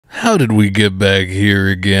How did we get back here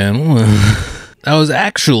again? I was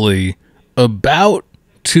actually about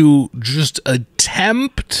to just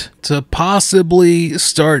attempt to possibly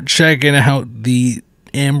start checking out the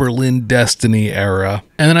Amberlynn Destiny era.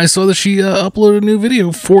 And then I saw that she uploaded a new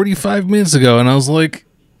video 45 minutes ago, and I was like,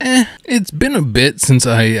 it's been a bit since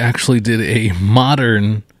I actually did a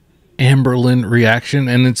modern Amberlynn reaction,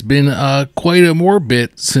 and it's been quite a more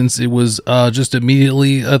bit since it was just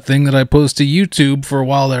immediately a thing that I posted to YouTube. For a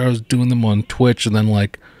while there I was doing them on Twitch and then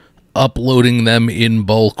like uploading them in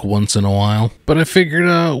bulk once in a while. But I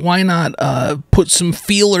figured why not put some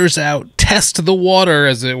feelers out, test the water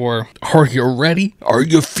as it were. Are you ready? Are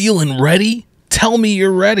you feeling ready? Tell me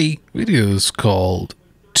you're ready. Video is called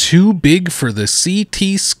Too Big for the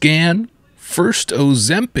CT Scan, First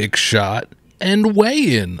Ozempic Shot, and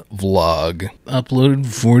Weigh-In Vlog. Uploaded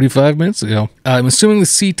 45 minutes ago. I'm assuming the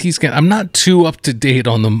CT scan, I'm not too up to date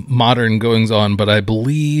on the modern goings on, but I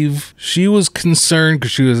believe she was concerned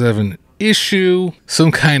because she was having an issue,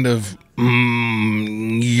 some kind of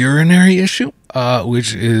urinary issue,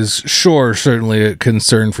 which is certainly a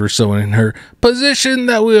concern for someone in her position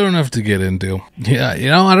that we don't have to get into. Yeah, you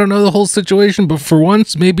know, I don't know the whole situation, but for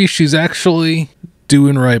once, maybe she's actually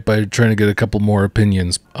doing right by trying to get a couple more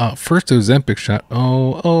opinions. First Ozempic shot.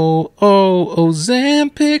 Ozempic.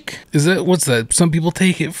 Is that, what's that? Some people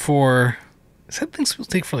take it for, is that thing supposed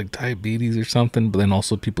to take for like diabetes or something? But then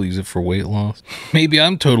also people use it for weight loss. Maybe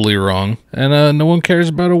I'm totally wrong. And no one cares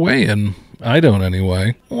about a weigh-in. I don't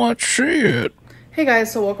anyway. Let's see it. Hey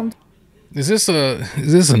guys, so welcome. Is this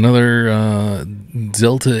another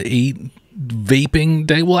Delta 8 vaping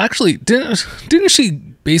day? Well, actually, didn't she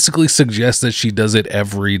basically suggest that she does it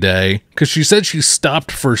every day? Because she said she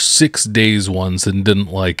stopped for 6 days once and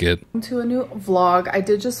didn't like it. To a new vlog. I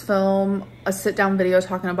did just film a sit-down video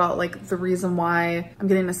talking about like the reason why I'm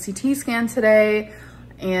getting a CT scan today,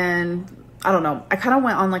 and I don't know, I kind of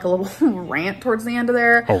went on like a little rant towards the end of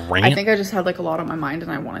there. A rant? I think I just had like a lot on my mind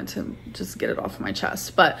and I wanted to just get it off my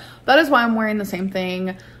chest. But that is why I'm wearing the same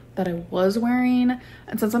thing that I was wearing,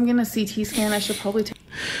 and since I'm getting a CT scan, I should probably take.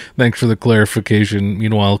 Thanks for the clarification.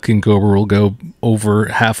 Meanwhile, King Cobra will go over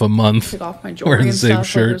half a month Take off my jewelry wearing and the same stuff.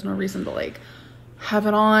 shirt. Like, there's no reason to like have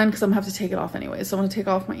it on because I'm gonna have to take it off anyway. So I'm gonna take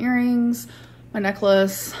off my earrings, my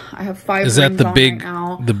necklace. I have 5 Is that rings the on big right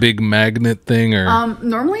now. the big magnet thing, or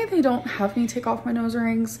Normally they don't have me take off my nose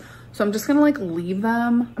rings, so I'm just gonna like leave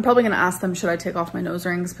them. I'm probably gonna ask them, should I take off my nose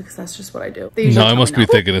rings, because that's just what I do. They usually no, I tell must me be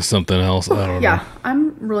no. thinking of something else. I don't know. Yeah,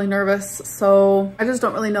 I'm really nervous, so I just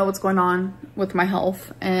don't really know what's going on with my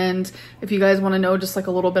health. And if you guys want to know just like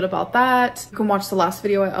a little bit about that, you can watch the last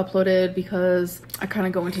video I uploaded because I kind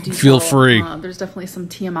of go into detail. Feel free. There's definitely some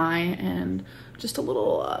TMI and just a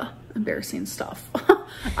little embarrassing stuff.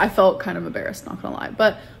 I felt kind of embarrassed, not gonna lie,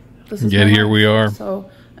 but this is Yet here we are. So,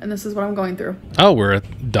 and this is what I'm going through. Oh, we're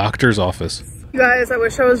at doctor's office. You guys, I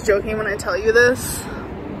wish I was joking when I tell you this,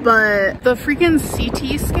 but the freaking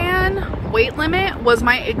CT scan weight limit was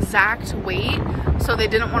my exact weight, so they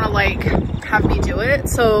didn't want to like have me do it.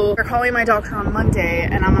 So they're calling my doctor on Monday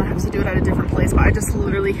and I'm gonna have to do it at a different place, but I just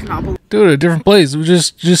literally cannot believe. Do it at a different place.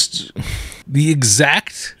 Just the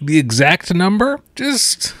exact number.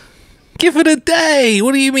 Just give it a day.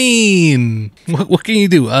 What do you mean? What can you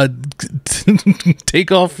do?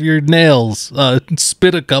 Take off your nails.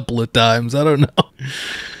 Spit a couple of times. I don't know.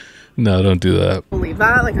 No, don't do that. Believe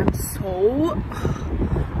that. Like, I'm so,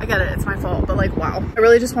 I get it, it's my fault, but like, wow. I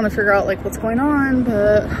really just want to figure out like what's going on,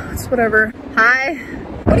 but it's whatever. Hi.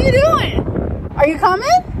 What are you doing? Are you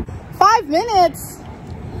coming? 5 minutes.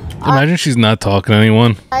 Imagine she's not talking to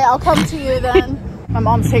anyone. I'll come to you then. My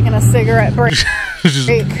mom's taking a cigarette break.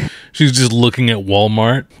 She's just looking at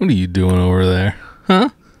Walmart. What are you doing over there? Huh?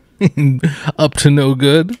 Up to no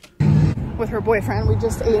good? With her boyfriend. We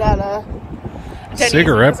just ate at a Denny's.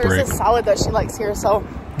 Cigarette break. There's a salad that she likes here, so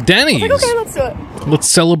Denny's. like, okay, let's do it. Let's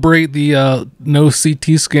celebrate the no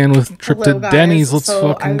CT scan with trip Hello, to guys. Denny's. Let's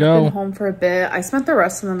so fucking I've go. been home for a bit. I spent the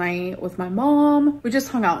rest of the night with my mom. We just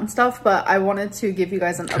hung out and stuff, but I wanted to give you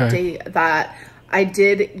guys an update that I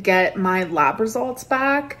did get my lab results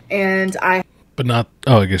back, and But not,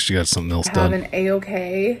 oh, I guess you got something else have done. an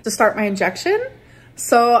A-OK to start my injection.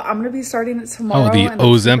 So I'm going to be starting it tomorrow. Oh, the and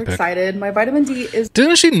I'm super Ozempic. excited. My vitamin D is...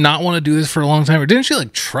 Didn't she not want to do this for a long time? Or didn't she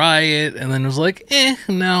like try it and then was like,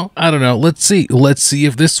 no. I don't know. Let's see. Let's see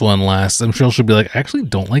if this one lasts. I'm sure she'll be like, I actually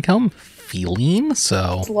don't like how I'm feeling,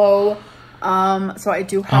 so. low. So I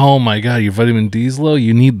do have Oh my god, your vitamin D's low?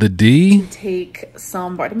 You need the D? to take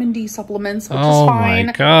some vitamin D supplements, which Oh is fine.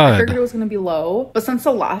 my God. I figured it was going to be low, but since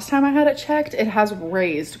the last time I had it checked, it has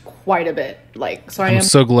raised quite a bit. Like, so I I'm am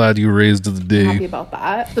so glad you raised the happy D. about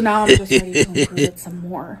that. So now I'm just ready to improve it some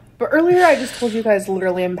more. But earlier I just told you guys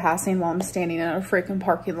literally I'm passing while I'm standing in a freaking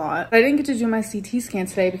parking lot. I didn't get to do my CT scan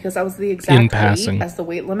today because I was the exact weight as the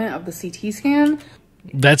weight limit of the CT scan.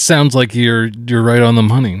 That sounds like you're right on the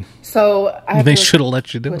money. So I have They to should have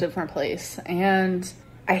let you do to a it. different place, and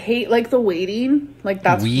I hate like the waiting. Like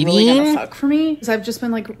that's really Waiting? gonna suck for me because I've just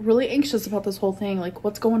been like really anxious about this whole thing. Like,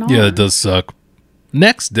 what's going on? Yeah, it does suck.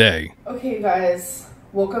 Next day. Okay, guys,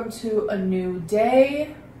 welcome to a new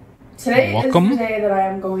day. Today Welcome. is the day that I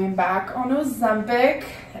am going back on Ozempic,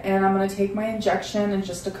 and I'm gonna take my injection in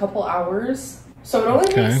just a couple hours. So it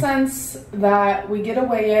only makes sense that we get a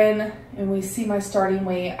weigh-in and we see my starting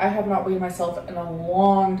weight. I have not weighed myself in a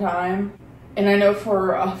long time. And I know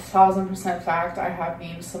for 1000% fact I have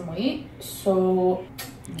gained some weight. So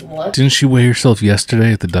Didn't she weigh herself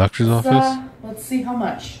yesterday at the doctor's office? Let's see how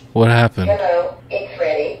much. What happened? Hello, it's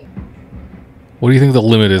ready. What do you think the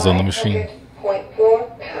limit is on the machine?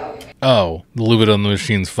 500.4 pounds. Oh, the limit on the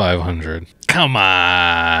machine's 500. Come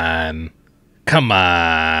on. Come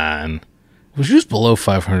on. Well, she was below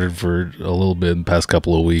 500 for a little bit in the past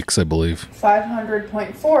couple of weeks, I believe.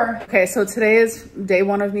 500.4. Okay, so today is day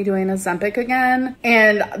one of me doing Ozempic again.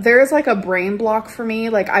 And there's like a brain block for me.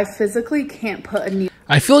 Like, I physically can't put a needle.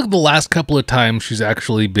 I feel like the last couple of times she's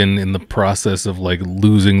actually been in the process of like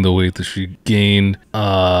losing the weight that she gained.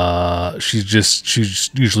 She's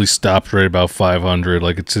usually stopped right about 500.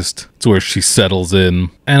 Like it's where she settles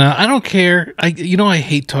in. And I don't care. I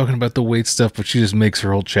hate talking about the weight stuff, but she just makes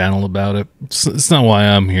her whole channel about it. It's not why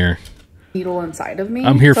I'm here. Needle inside of me.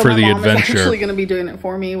 I'm here for the my mom adventure. is actually going to be doing it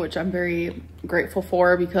for me, which I'm very grateful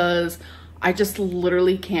for because I just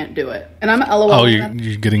literally can't do it. And I'm LOL. Oh,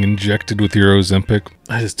 you're getting injected with your Ozempic?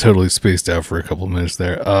 I just totally spaced out for a couple of minutes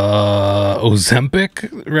there.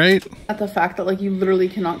 Ozempic, right? At the fact that like you literally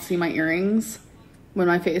cannot see my earrings when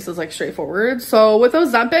my face is like straightforward. So with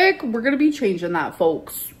Ozempic, we're going to be changing that,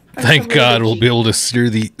 folks. Thank God we'll be able to see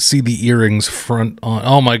the earrings front on.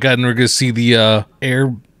 Oh my God, and we're going to see the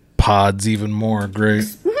AirPods even more.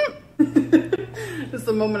 Great. This is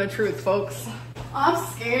the moment of truth, folks. I'm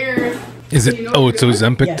scared. Is it? Oh, it's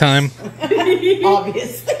Ozempic Yes. time?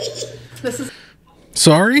 Obviously. This is.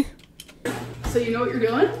 Sorry? So you know what you're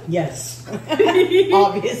doing? Yes.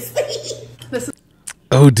 Obviously. This is.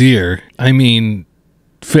 Oh dear. I mean,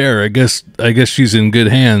 fair. I guess she's in good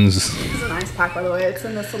hands This is an ice pack, by the way. It's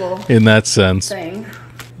in this little in that sense. thing.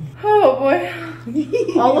 Oh boy.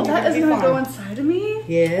 All of that is going to go inside of me?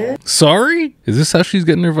 Yeah. Sorry? Is this how she's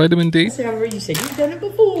getting her vitamin D? Sarah, you said you've done it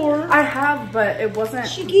before. I have, but it wasn't.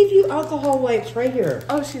 She gave you alcohol wipes right here.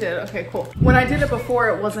 Oh, she did. Okay, cool. When I did it before,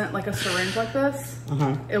 it wasn't like a syringe like this.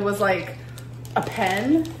 It was like a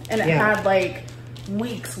pen, and it had like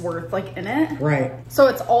weeks worth like in it. Right. So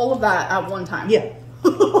it's all of that at one time. Yeah.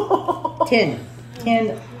 10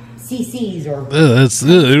 cc's or.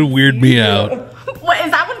 It'll weird me out. What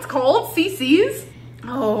is that? What it's called? CCs?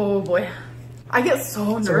 Oh boy, I get so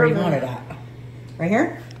nervous. So where do you want it at? Right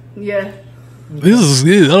here? Yeah. This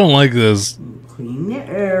is. I don't like this. Clean the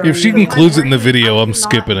area. If she includes it in the video, I'm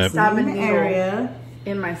skipping it. Stab a Clean the needle area.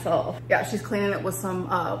 in myself. Yeah, she's cleaning it with some.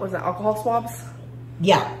 What is it? Alcohol swabs.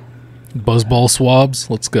 Yeah. Buzzball swabs.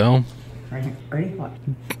 Let's go. Right here. Ready? What?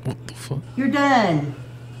 What the fuck? You're done.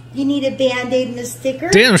 You need a band-aid and a sticker?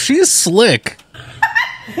 Damn, she's slick.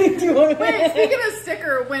 Wait, speaking of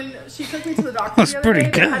sticker, when she took me to the doctor That's the other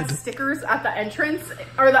pretty day, they had good. stickers at the entrance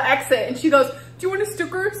or the exit, and she goes, "Do you want a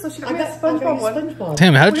sticker?" So she got me a SpongeBob one. SpongeBob.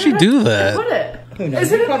 Damn, how'd Where she did do I that? Put it. Who knows?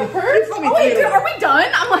 Is it in my Probably- purse? probably Oh wait, threw it are we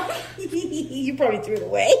done? I'm like. You probably threw it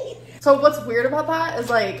away. So what's weird about that is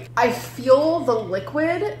like I feel the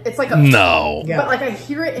liquid. It's like a No. Yeah. but like I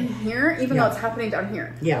hear it in here, even though it's happening down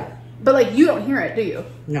here. Yeah. But like you don't hear it, do you?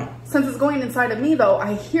 No. Since it's going inside of me, though,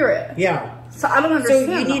 I hear it. Yeah. So I don't So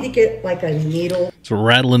understand. you need to get like a needle It's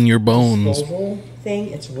rattling your bones. disposal thing.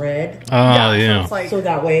 It's red. Oh, So yeah. it's like, So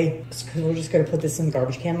that way, because we're just going to put this in the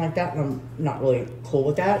garbage can like that, and I'm not really cool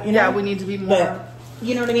with that, you know? yeah, we need to be more. But,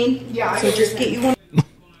 you know what I mean? Yeah, I So get what just you're get you one.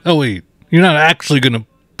 Oh, wait. You're not actually going to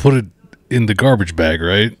put it in the garbage bag,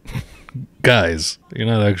 right? Guys, you're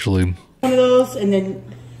not actually One of those, and then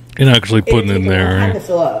putting it in take a long there, time right? to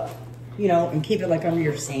fill up, you know, and keep it like under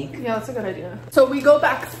your sink. Yeah, that's a good idea. So we go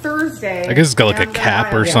back Thursday. I guess it's got, like, and a I'm gonna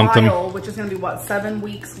cap buy or a something. vial, which is going to be what, 7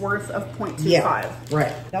 weeks worth of 0.25. Yeah,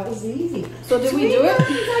 right. That was easy. So did we do it?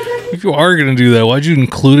 If you are going to do that, why'd you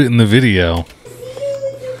include it in the video?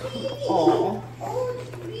 Oh.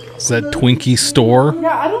 Is that Twinkie store?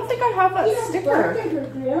 Yeah, I don't think I have that sticker.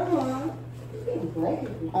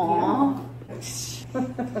 Aww.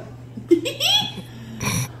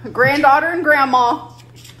 Granddaughter and grandma.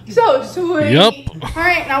 So sweet. Yep.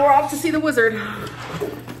 Alright, now we're off to see the wizard.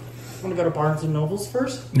 I'm gonna go to Barnes and Nobles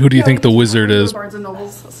first. Who do you think the wizard is? Barnes and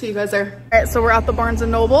Nobles. I'll see you guys there. Alright, so we're at the Barnes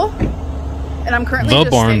and Noble. And I'm currently The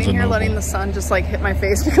just Barnes standing and here Noble. letting the sun just like hit my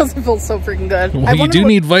face because it feels so freaking good. Well, you do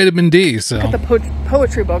need vitamin D, so. Look at the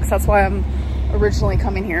poetry books. That's why I'm originally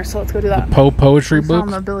coming here. So let's go do that. Poetry We found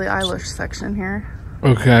book? the Billie Eilish section here.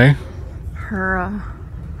 Okay. Her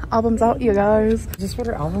album's out, you guys. Is this what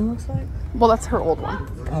her album looks like? Well, that's her old one.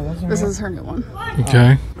 Oh, that's This is her new one.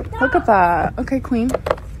 Okay. Look at that. Okay, queen.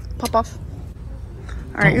 Pop off.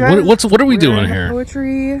 All right, you guys. What are we We're doing in the here?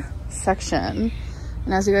 poetry section.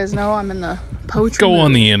 And as you guys know, I'm in the poetry Go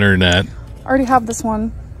on mood. the internet. I already have this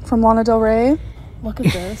one from Lana Del Rey. Look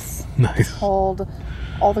at this. Nice. Called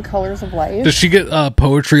All the Colors of Life. Does she get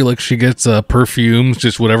poetry like she gets perfumes,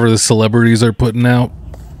 just whatever the celebrities are putting out?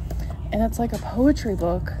 And it's like a poetry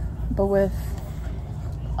book, but with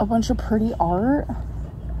a bunch of pretty art.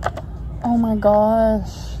 Oh my gosh.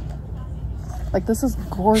 Like, this is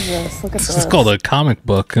gorgeous. Look at this. This is called a comic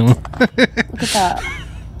book. Look at that.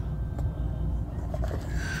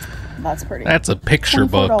 That's pretty. That's a picture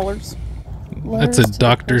book. $24. That's a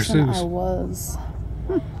Dr. Seuss. I was.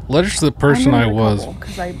 Letters to the person I was.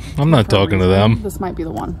 I'm not talking to them. This might be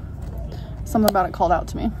the one. Something about it called out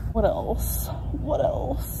to me. What else? What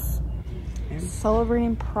else?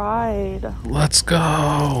 Celebrating Pride. Let's go.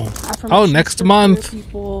 Oh, Affirmations next for month queer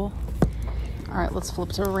people. All right, let's flip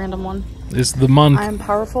to a random one. is the month. I am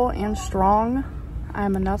powerful and strong. I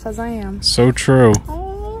am enough as I am. So true.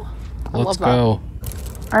 Oh, I Let's love that. go.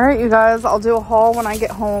 All right, you guys. I'll do a haul when I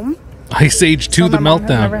get home. Ice Age 2, the My mom has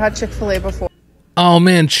never meltdown. had Chick-fil-A before. Oh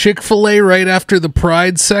man, Chick-fil-A right after the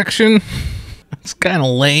Pride section? It's kind of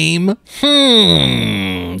lame.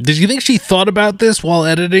 Did you think she thought about this while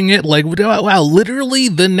editing it? Like, wow, literally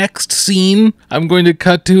the next scene I'm going to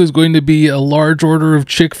cut to is going to be a large order of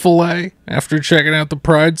Chick-fil-A after checking out the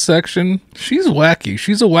Pride section. She's wacky.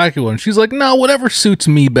 She's a wacky one. She's like, no, whatever suits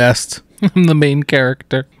me best. I'm the main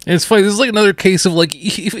character. And it's funny, this is like another case of like,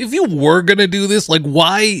 if you were gonna do this, like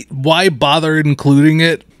why bother including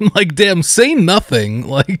it? Like, damn, say nothing.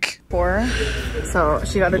 Like, So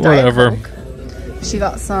she got a whatever. Diet Coke. She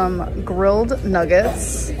got some grilled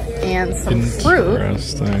nuggets and some fruit.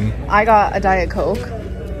 Interesting. I got a Diet Coke,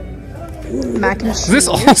 mac and cheese. Is this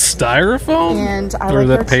all styrofoam? And I or like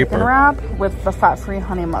that their paper? chicken wrap with the fat-free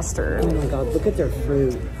honey mustard. Oh my god, look at their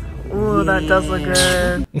fruit. Ooh, that does look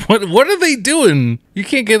good. What are they doing? You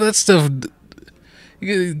can't get that stuff.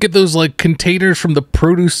 You get those like containers from the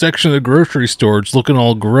produce section of the grocery store. It's looking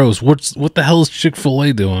all gross. What the hell is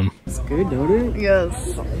Chick-fil-A doing? It's good, don't it?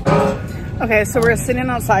 Yes. Okay, so we're sitting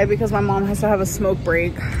outside because my mom has to have a smoke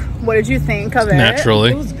break. What did you think of it? It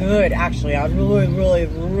Naturally. was good, actually. I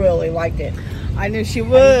really liked it. I knew she I didn't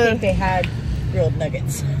would. think they had grilled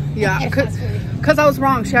nuggets. Yeah, because I was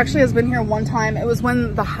wrong. She actually has been here one time. It was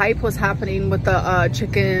when the hype was happening with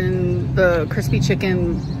the crispy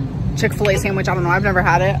chicken Chick-fil-A sandwich. I don't know. I've never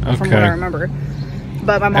had it from what I remember.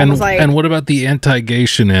 But my mom was like... And what about the anti-gay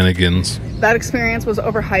shenanigans? That experience was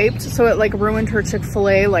overhyped, so it like ruined her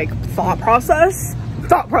Chick-fil-A like thought process.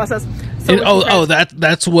 So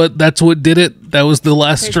that's what did it. That was the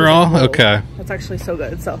last straw. Okay. That's actually so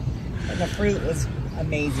good. So And the fruit was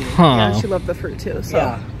amazing. Huh. yeah, she loved the fruit too. So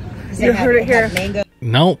Yeah. you heard it here. Mango.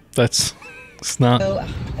 Nope. It's not It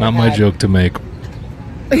my had- joke to make.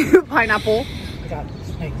 Pineapple, Got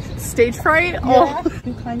like stage fright. yeah,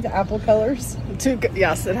 2 kinds of apple colors.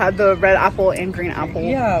 Yes, it had the red apple and green apple.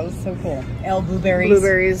 Yeah, it was so cool. Blueberries.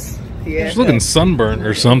 Blueberries. Yeah. She's looking sunburnt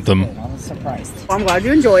or something. I was surprised. I'm glad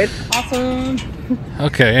you enjoyed. Awesome.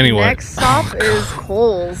 Okay. Anyway. Next stop is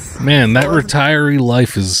Kohl's. Man, that retiree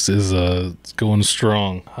life is it's going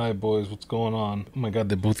strong. Hi boys, what's going on? Oh my god,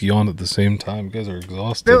 they both yawned at the same time. You guys are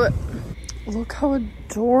exhausted. Look how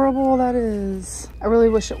adorable that is. I really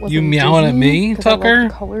wish it wasn't You meowing at Disney, me, 'cause I love Tucker?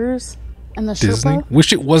 the colors and the Disney? Sherpa.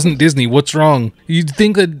 Wish it wasn't Disney. What's wrong? You'd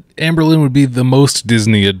think that Amberlynn would be the most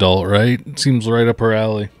Disney adult, right? It seems right up her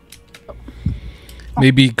alley.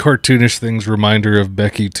 Maybe cartoonish things remind her of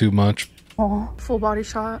Becky too much. Oh, full body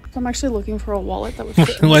shot. I'm actually looking for a wallet that would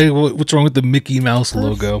fit in Like, what's wrong with the Mickey Mouse this,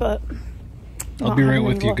 logo? but I'll not be right having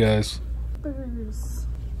with any you luck. guys. There's-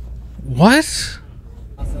 What?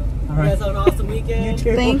 All right. You guys have an awesome weekend.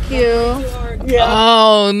 Thank you. Yeah.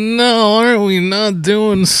 Oh no, aren't we not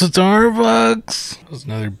doing Starbucks? That was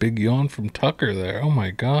another big yawn from Tucker there. Oh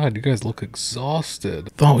my god, you guys look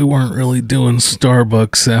exhausted. Thought we weren't really doing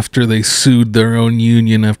Starbucks after they sued their own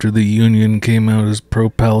union after the union came out as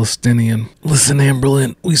pro-Palestinian. Listen,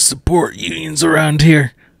 Amberlynn, we support unions around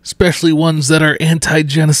here, especially ones that are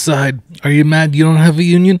anti-genocide. Are you mad you don't have a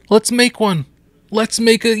union? Let's make one. Let's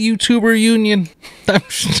make a YouTuber union. I'm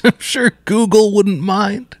sure Google wouldn't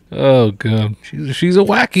mind. Oh god, she's a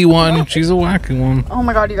wacky one. She's a wacky one. Oh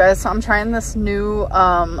my god, you guys! So I'm trying this new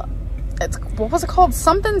it's what was it called?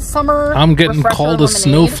 Something summer. I'm getting called a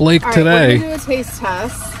snowflake today. We're gonna do a taste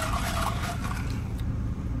test.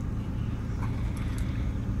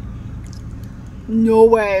 No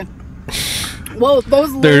way. Well,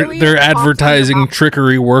 those their advertising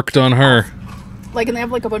trickery worked on her. Like, and they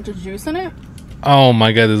have like a bunch of juice in it. Oh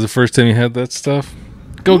my god, this is the first time you had that stuff?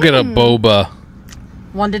 Go get a boba.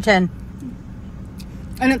 1 to 10.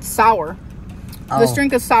 And it's sour. Oh. This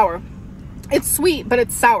drink is sour. It's sweet, but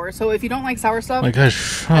it's sour. So if you don't like sour stuff, My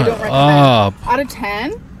gosh, I shut don't recommend. up. Out of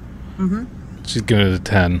 10, She's giving it a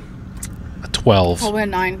 10. A 12. probably a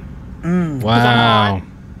 9. Wow.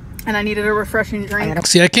 And I needed a refreshing drink.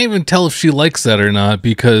 See, I can't even tell if she likes that or not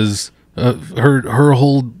because her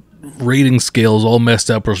whole rating scale is all messed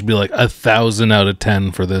up, or she'll be like 1,000 out of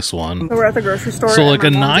 10 for this one. So we're at the grocery store. So and like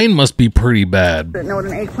a my mom 9 must be pretty bad. didn't know what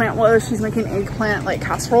an eggplant was. She's making eggplant like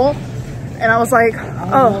casserole. And I was like,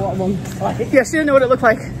 oh. Yeah, she didn't know what it looked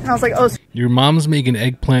like. And I was like, oh. Your mom's making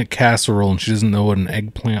eggplant casserole and she doesn't know what an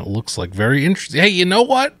eggplant looks like. Very interesting. Hey, you know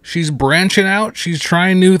what? She's branching out. She's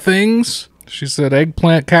trying new things. She said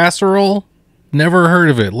eggplant casserole. Never heard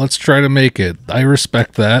of it. Let's try to make it. I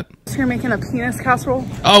respect that. So you're making a penis casserole?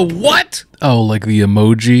 Oh, what? Oh, like the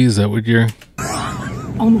emoji? Is that what you're...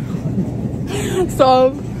 Oh my god.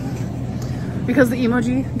 So, because the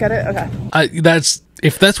emoji, get it? Okay.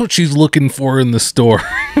 If that's what she's looking for in the store.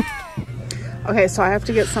 Okay, so I have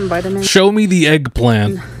to get some vitamin Show me the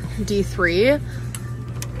eggplant. D3.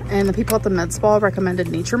 And the people at the med spa recommended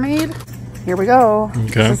Nature Made. Here we go.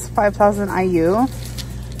 Okay. This is 5,000 IU.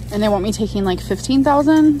 And they want me taking like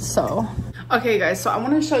 15,000, so. Okay guys, so I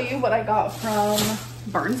want to show you what I got from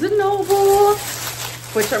Barnes & Noble,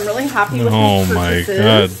 which I'm really happy with. Oh my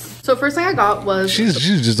god. So first thing I got was She's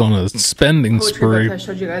just on a spending poetry spree. book I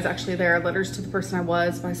showed you guys. Actually, there, Letters to the Person I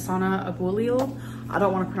Was by Sana WiLLo. I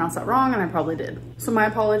don't want to pronounce that wrong, and I probably did. So my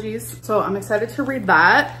apologies. So I'm excited to read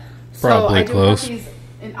that. Probably so I close. do have these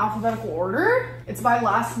in alphabetical order. It's by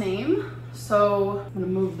last name. So I'm gonna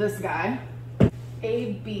move this guy.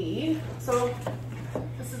 A-B. So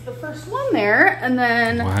this is the first one there. And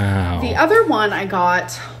then the other one I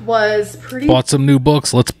got was Pretty Bought some new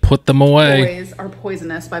books. Let's put them away. Boys Are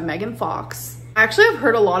Poisonous by Megan Fox. Actually, I've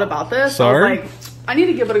heard a lot about this. Sorry? So I was like, I need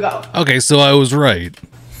to give it a go. Okay, so I was right.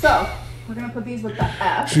 So we're gonna put these with the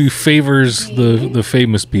F. She favors the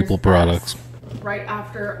famous people products. Right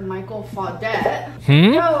after Michael Faudet.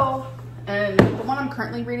 Yo. And the one I'm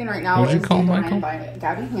currently reading right now What'd you is call Dandelion Michael? by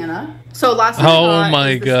Gabby Hanna. So last one Oh I got my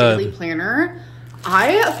is this God. daily planner.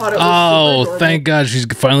 I thought it was super Oh, adorable. thank God she's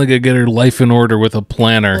finally gonna get her life in order with a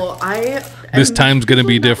planner. Well, This time's gonna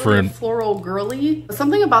be usually not really different. Floral girly.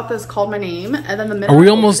 Something about this called my name, and then the minute Are we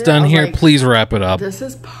I almost opened it, I done was here? like, Please wrap it up. This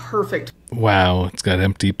is perfect. Wow, it's got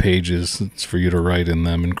empty pages. It's for you to write in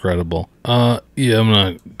them. Incredible. Yeah, I'm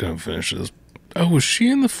not gonna finish this. Oh, was she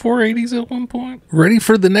in the 480s at one point? Ready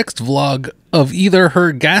for the next vlog of either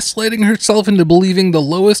her gaslighting herself into believing the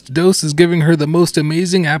lowest dose is giving her the most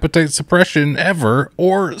amazing appetite suppression ever,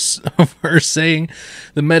 or of her saying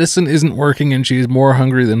the medicine isn't working and she's more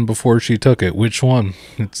hungry than before she took it. Which one?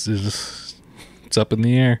 It's up in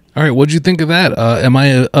the air. All right, what'd you think of that? Am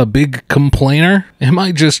I a big complainer? Am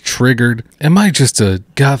I just triggered? Am I just a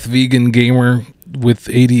goth vegan gamer with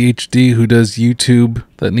ADHD who does YouTube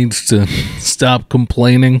that needs to stop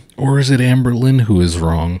complaining? Or is it Amberlynn who is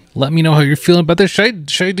wrong? Let me know how you're feeling about this.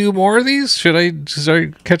 Should I do more of these? Should I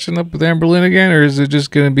start catching up with Amberlynn again? Or is it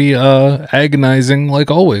just going to be agonizing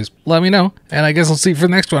like always? Let me know. And I guess I'll see you for the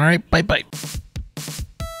next one. All right, bye-bye.